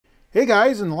Hey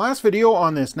guys, in the last video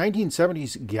on this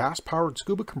 1970s gas-powered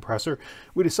scuba compressor,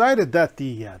 we decided that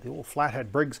the old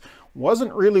flathead Briggs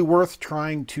wasn't really worth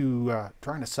trying to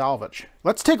salvage.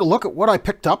 Let's take a look at what I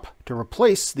picked up to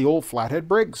replace the old flathead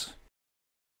Briggs.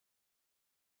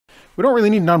 We don't really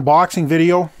need an unboxing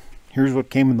video. Here's what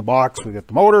came in the box. We got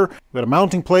the motor, we got a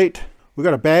mounting plate, we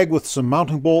got a bag with some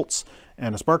mounting bolts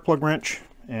and a spark plug wrench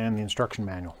and the instruction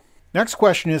manual. Next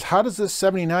question is, how does this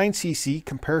 79cc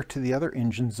compare to the other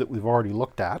engines that we've already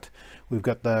looked at? We've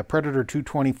got the Predator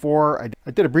 224.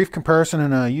 I did a brief comparison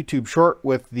in a YouTube short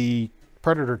with the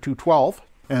Predator 212.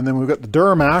 And then we've got the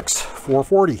Duramax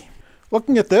 440.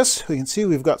 Looking at this, we can see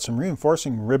we've got some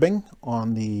reinforcing ribbing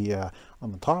on the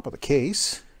top of the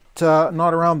case,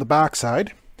 not around the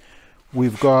backside.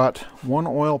 We've got one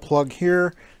oil plug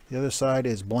here. The other side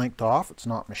is blanked off. It's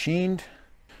not machined.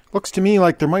 Looks to me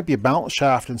like there might be a balance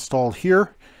shaft installed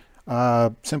here,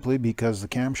 simply because the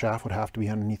camshaft would have to be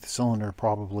underneath the cylinder,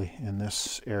 probably in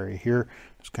this area here.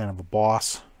 There's kind of a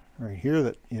boss right here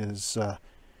that is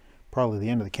probably the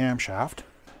end of the camshaft.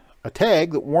 A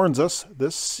tag that warns us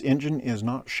this engine is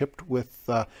not shipped with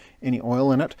any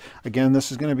oil in it. Again,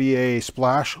 this is going to be a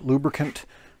splash lubricant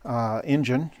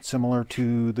engine, similar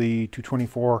to the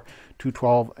 224,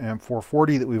 212, and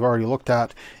 440 that we've already looked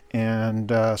at, and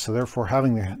so therefore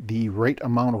having the right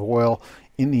amount of oil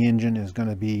in the engine is going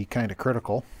to be kind of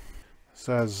critical. It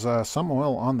says some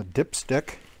oil on the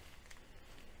dipstick,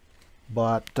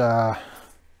 but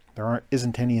there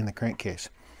isn't any in the crankcase.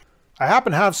 I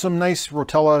happen to have some nice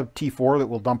Rotella T4 that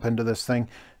we'll dump into this thing.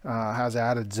 Has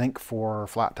added zinc for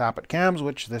flat tappet cams,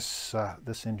 which this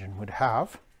engine would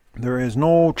have. There is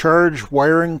no charge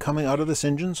wiring coming out of this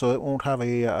engine, so it won't have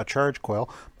a charge coil,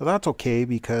 but that's okay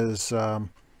because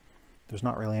there's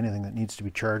not really anything that needs to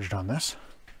be charged on this.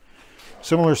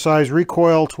 Similar size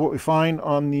recoil to what we find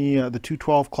on the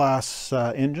 212 class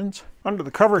engines. Under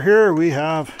the cover here we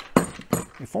have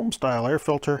a foam style air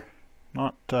filter,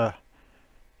 not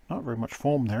very much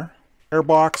foam there. Air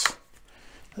box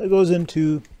that goes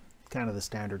into kind of the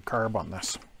standard carb on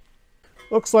this.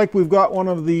 Looks like we've got one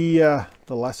of the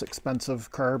less expensive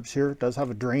carbs here. It does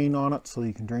have a drain on it, so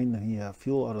you can drain the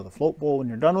fuel out of the float bowl when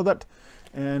you're done with it.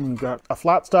 And we've got a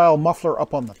flat style muffler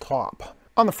up on the top.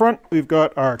 On the front, we've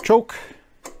got our choke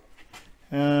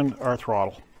and our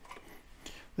throttle.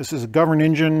 This is a govern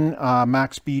engine.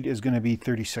 Max speed is going to be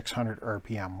 3,600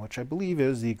 RPM, which I believe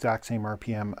is the exact same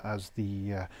RPM as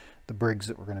the Briggs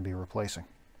that we're going to be replacing.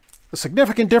 The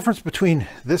significant difference between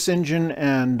this engine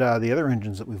and the other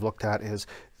engines that we've looked at is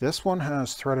this one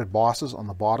has threaded bosses on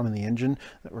the bottom of the engine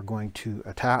that we're going to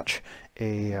attach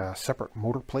a separate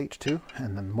motor plate to,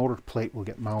 and then the motor plate will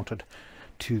get mounted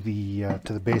to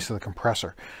the base of the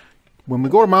compressor. When we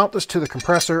go to mount this to the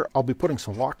compressor, I'll be putting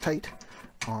some Loctite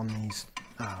on these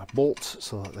bolts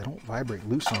so that they don't vibrate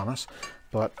loose on us.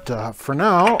 But for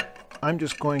now, I'm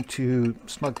just going to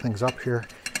snug things up here,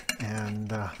 and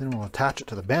then we'll attach it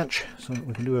to the bench so that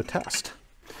we can do a test.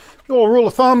 The old rule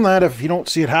of thumb that if you don't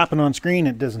see it happen on screen,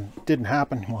 it didn't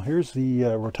happen. Well, here's the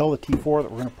Rotella T4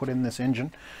 that we're going to put in this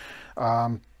engine.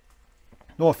 No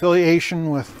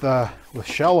affiliation with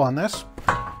Shell on this,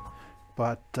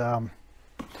 but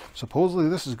supposedly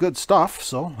this is good stuff,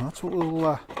 so that's what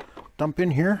we'll dump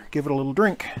in here, give it a little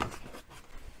drink.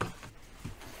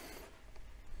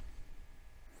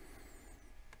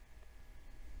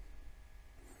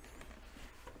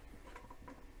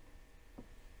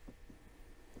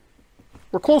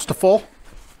 We're close to full.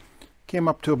 Came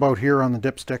up to about here on the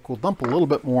dipstick. We'll dump a little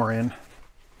bit more in.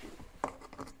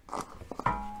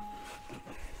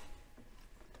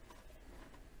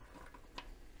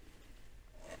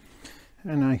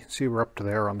 And I see we're up to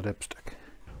there on the dipstick.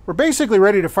 We're basically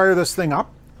ready to fire this thing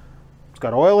up. It's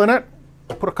got oil in it.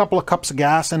 I'll put a couple of cups of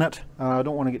gas in it. I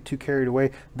don't want to get too carried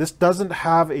away. This doesn't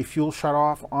have a fuel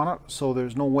shutoff on it, so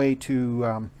there's no way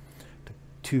to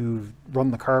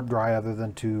run the carb dry other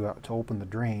than to open the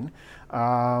drain.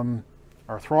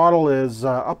 Our throttle is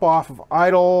up off of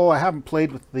idle. I haven't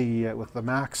played with the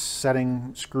max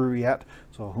setting screw yet,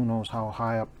 so who knows how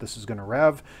high up this is going to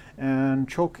rev. And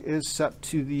choke is set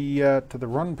to the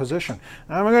run position.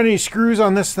 Now, I haven't got any screws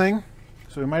on this thing,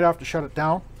 so we might have to shut it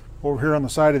down. Over here on the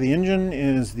side of the engine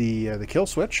is the kill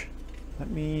switch.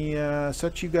 Let me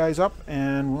set you guys up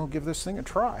and we'll give this thing a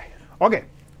try. Okay,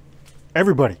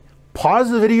 everybody,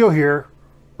 pause the video here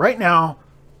right now.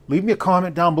 Leave me a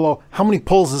comment down below how many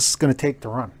pulls this is going to take to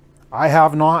run. I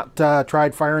have not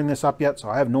tried firing this up yet, so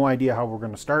I have no idea how we're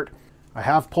going to start. I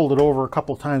have pulled it over a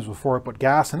couple times before I put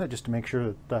gas in it just to make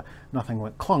sure that nothing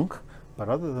went clunk, But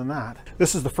other than that,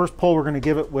 this is the first pull we're going to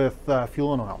give it with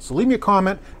fuel and oil. So leave me a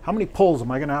comment, how many pulls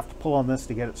am I going to have to pull on this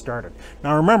to get it started?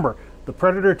 Now remember, the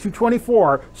Predator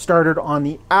 224 started on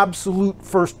the absolute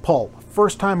first pull.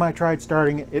 First time I tried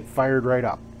starting it, it fired right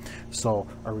up. So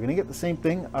are we going to get the same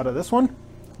thing out of this one?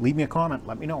 Leave me a comment,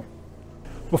 let me know.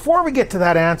 Before we get to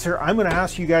that answer, I'm going to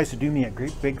ask you guys to do me a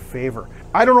great big favor.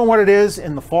 I don't know what it is.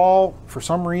 In the fall, for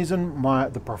some reason,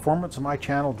 the performance of my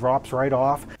channel drops right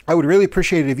off. I would really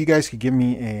appreciate it if you guys could give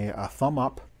me a thumb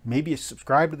up. Maybe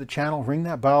subscribe to the channel, ring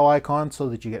that bell icon so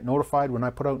that you get notified when I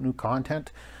put out new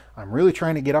content. I'm really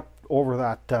trying to get up over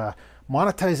that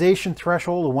monetization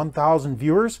threshold of 1,000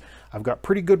 viewers. I've got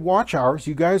pretty good watch hours.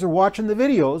 You guys are watching the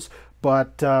videos,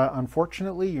 but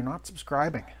unfortunately, you're not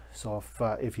subscribing. So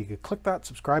if you could click that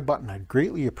subscribe button, I'd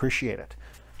greatly appreciate it.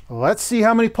 Let's see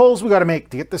how many pulls we got to make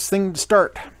to get this thing to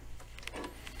start.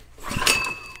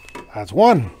 That's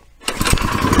one.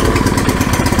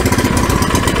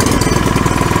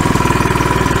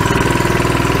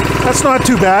 That's not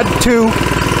too bad. Two.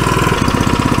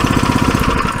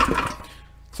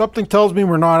 Something tells me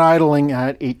we're not idling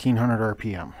at 1800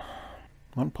 RPM.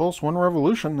 One pulse, one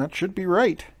revolution. That should be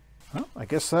right. Well, I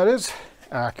guess that is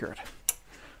accurate.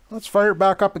 Let's fire it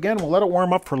back up again. We'll let it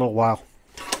warm up for a little while.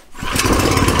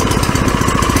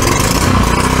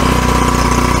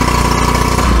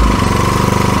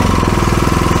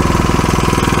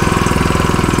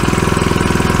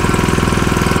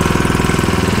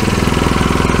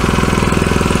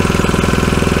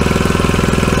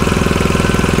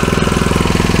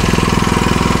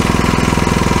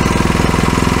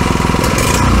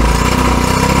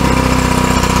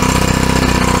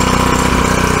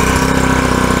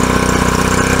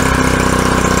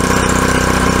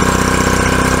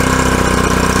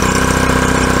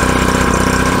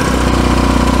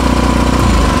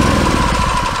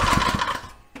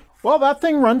 Well, that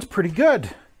thing runs pretty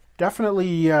good.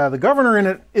 Definitely, the governor in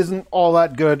it isn't all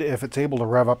that good if it's able to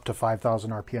rev up to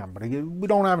 5,000 RPM. But we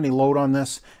don't have any load on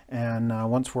this, and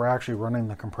once we're actually running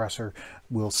the compressor,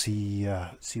 we'll see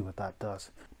what that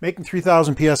does. Making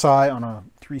 3,000 PSI on a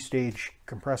 3-stage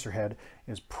compressor head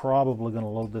is probably going to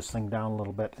load this thing down a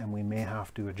little bit, and we may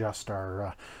have to adjust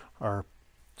our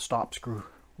stop screw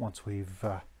once we've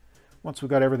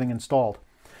got everything installed.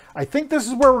 I think this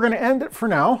is where we're going to end it for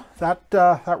now.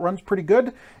 That runs pretty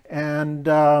good,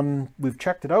 and we've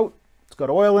checked it out. It's got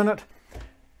oil in it.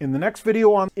 In the next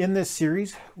video in this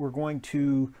series, we're going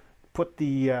to put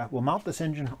we'll mount this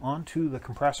engine onto the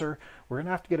compressor. We're going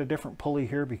to have to get a different pulley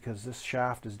here because this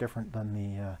shaft is different than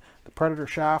the Predator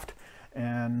shaft,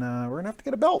 and we're going to have to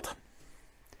get a belt.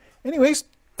 Anyways,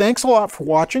 thanks a lot for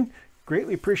watching.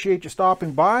 Greatly appreciate you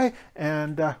stopping by,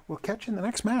 and we'll catch you in the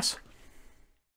next mess.